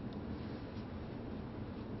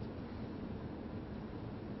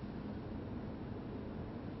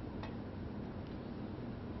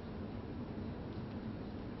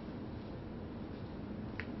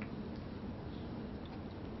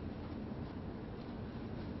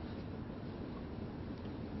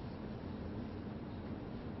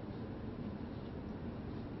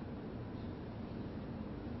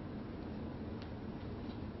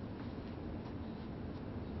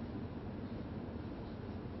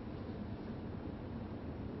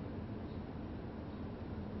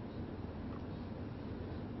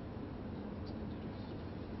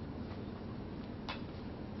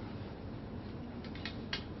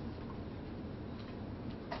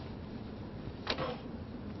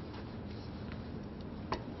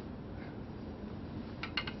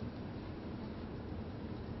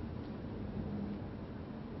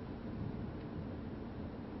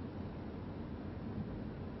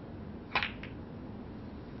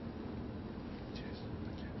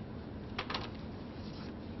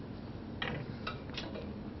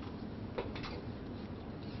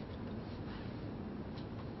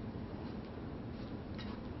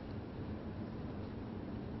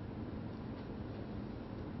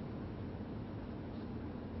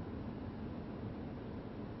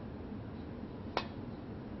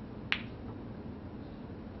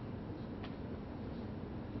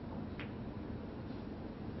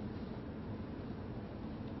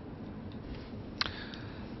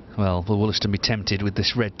 Well, will Woollaston be tempted with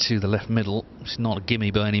this red to the left middle? It's not a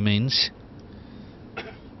gimme by any means. But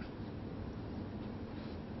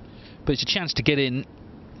it's a chance to get in.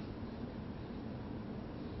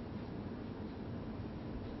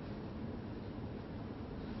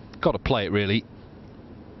 Got to play it, really.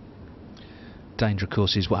 Danger, of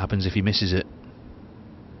course, is what happens if he misses it.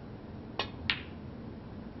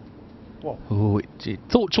 What? Oh, it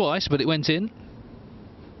thought twice, but it went in.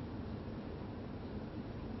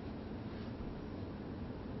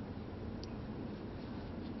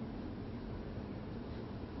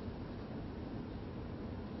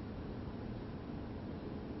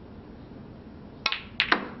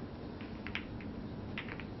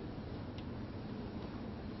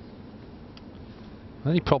 The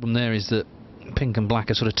only problem there is that pink and black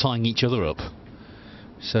are sort of tying each other up.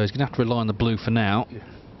 So he's going to have to rely on the blue for now. Yeah.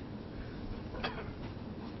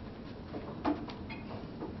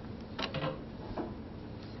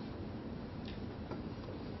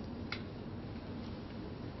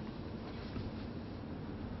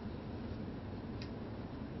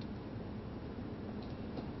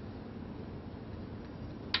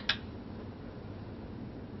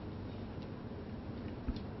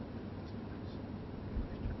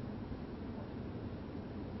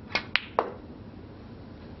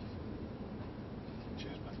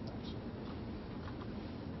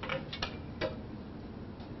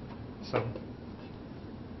 Seven.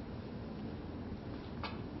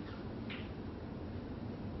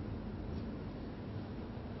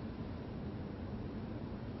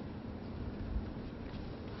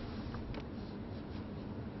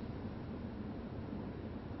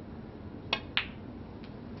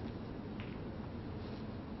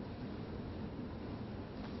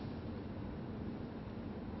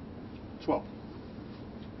 Twelve.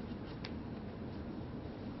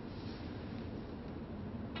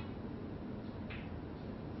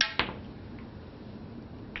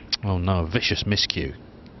 Oh no, a vicious miscue.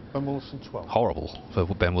 Ben Woollaston 12. Horrible for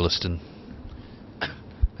Ben Woollaston.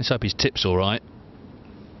 Let's hope his tip's alright.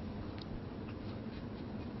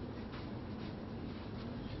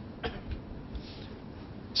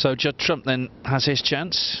 So Judd Trump then has his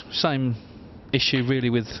chance. Same issue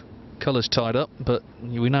really with colours tied up, but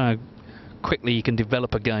we know how quickly you can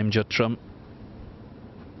develop a game, Judd Trump.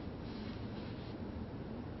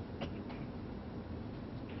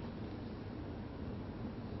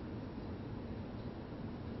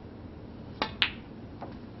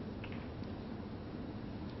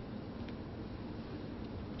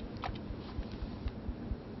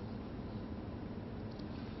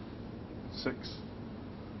 Six.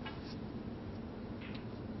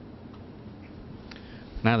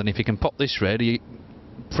 Now then, if he can pop this red, he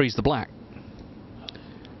frees the black.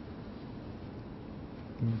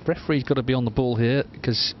 Referee's got to be on the ball here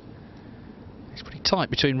because it's pretty tight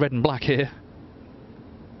between red and black here.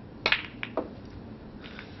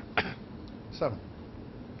 7.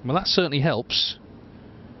 Well, that certainly helps.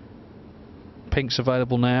 Pink's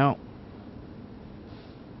available now.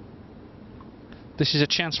 This is a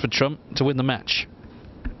chance for Trump to win the match.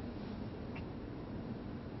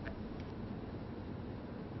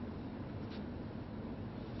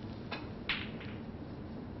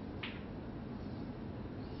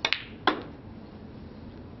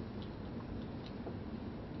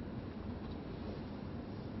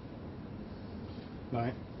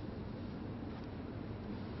 Nine.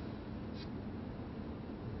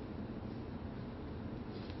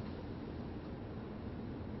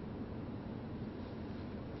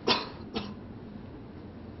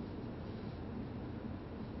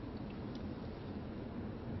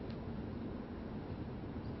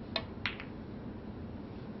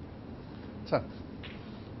 Ten.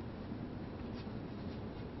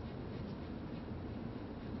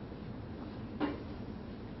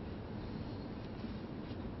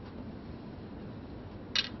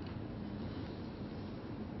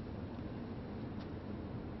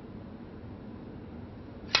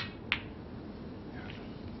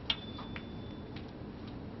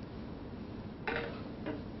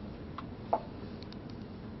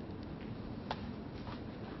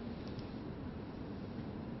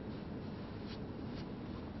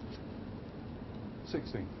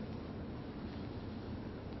 Sixteen.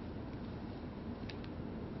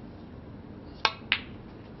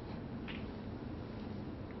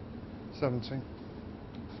 17.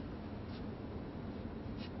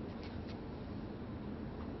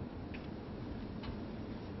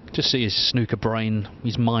 Just see his snooker brain,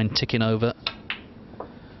 his mind ticking over,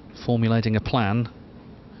 formulating a plan.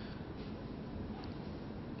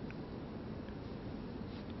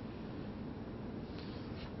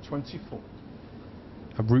 $24.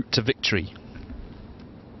 A route to victory.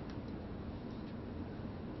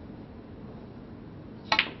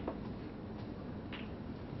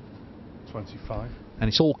 $25. And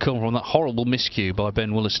it's all come from that horrible miscue by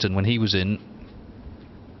Ben Woollaston when he was in.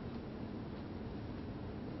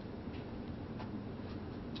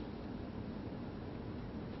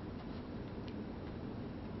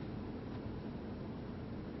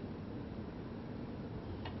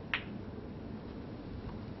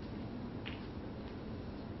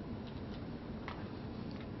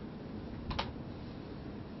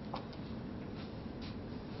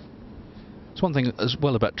 It's one thing as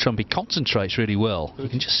well about Trump, he concentrates really well. You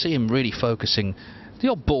can just see him really focusing. The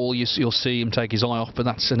odd ball, you'll see him take his eye off, but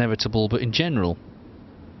that's inevitable. But in general,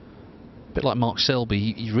 a bit like Mark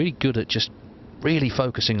Selby, he's really good at just really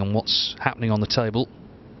focusing on what's happening on the table.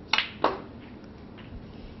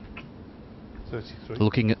 33.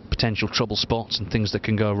 Looking at potential trouble spots and things that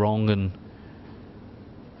can go wrong, and,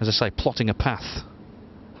 as I say, plotting a path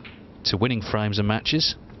to winning frames and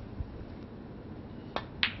matches.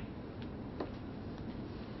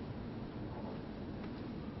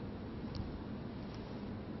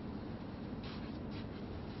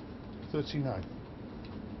 $39.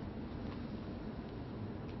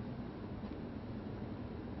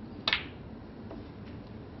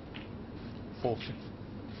 40.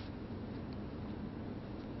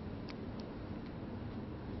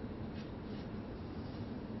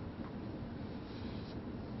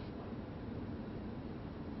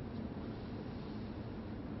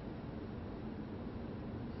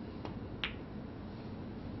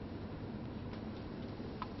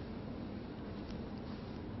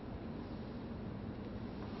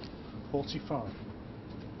 $45.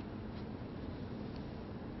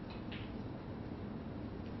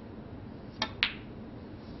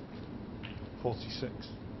 46.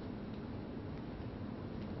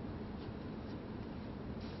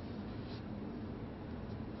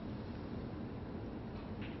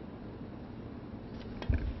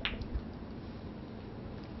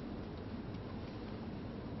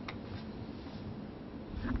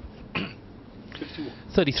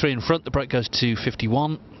 33 in front, the break goes to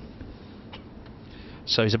 51.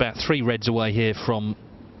 So he's about 3 reds away here from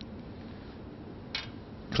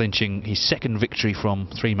clinching his second victory from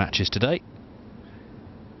 3 matches today.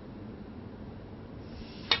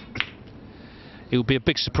 It would be a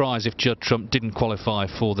big surprise if Judd Trump didn't qualify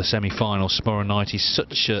for the semi-finals tomorrow night. He's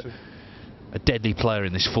such a deadly player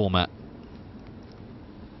in this format.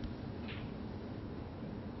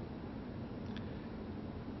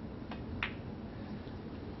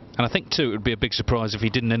 And I think too it would be a big surprise if he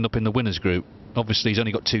didn't end up in the winners group. Obviously he's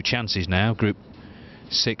only got 2 chances now, Group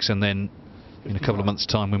 6 and then in a couple of months'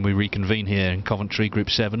 time when we reconvene here in Coventry, Group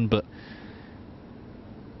 7, but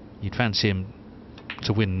you'd fancy him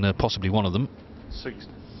to win possibly one of them. 60.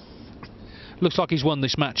 Looks like he's won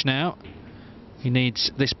this match now. He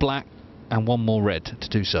needs this black and 1 more red to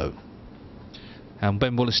do so. And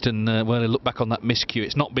Ben Woollaston, well, look back on that miscue.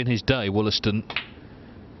 It's not been his day, Woollaston.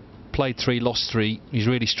 Played 3, lost 3. He's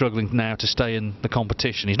really struggling now to stay in the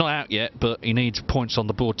competition. He's not out yet, but he needs points on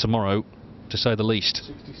the board tomorrow, to say the least.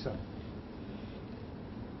 67.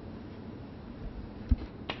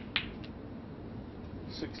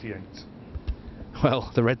 68. Well,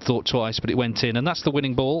 the red thought twice, but it went in, and that's the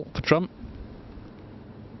winning ball for Trump.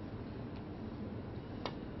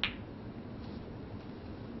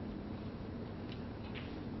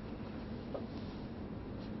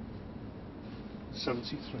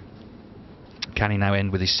 $73. Can he now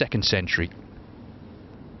end with his second century?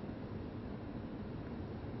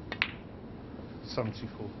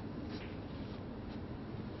 74.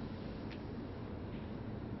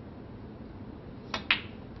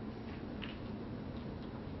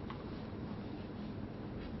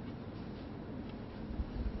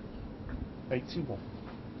 81.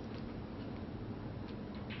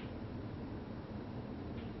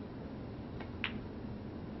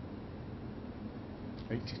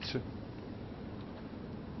 82.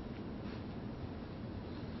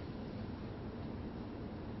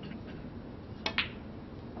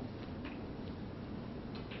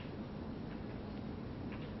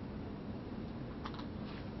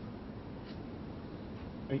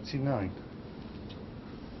 89.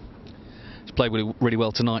 He's played really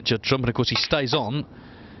well tonight, Judd Trump, and of course he stays on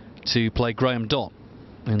to play Graham Dott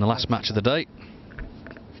in the last match of the day.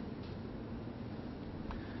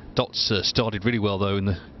 Dott's started really well though in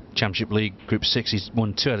the Championship League Group 6. He's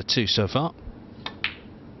won 2 out of 2 so far.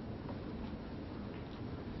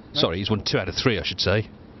 Sorry, he's won 2 out of 3, I should say.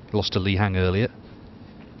 Lost to Lee Hang earlier.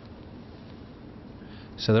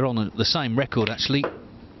 So they're on the same record actually.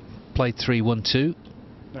 Played 3, won 2.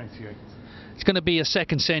 98. It's going to be a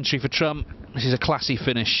second century for Trump. This is a classy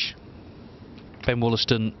finish. Ben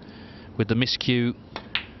Woollaston with the miscue.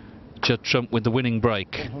 Judd Trump with the winning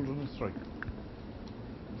break. 103.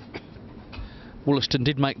 Woollaston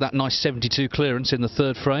did make that nice 72 clearance in the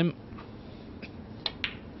 3rd frame.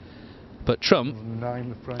 But Trump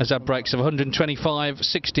has had breaks of 125,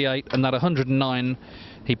 68 and that 109.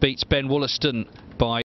 He beats Ben Woollaston by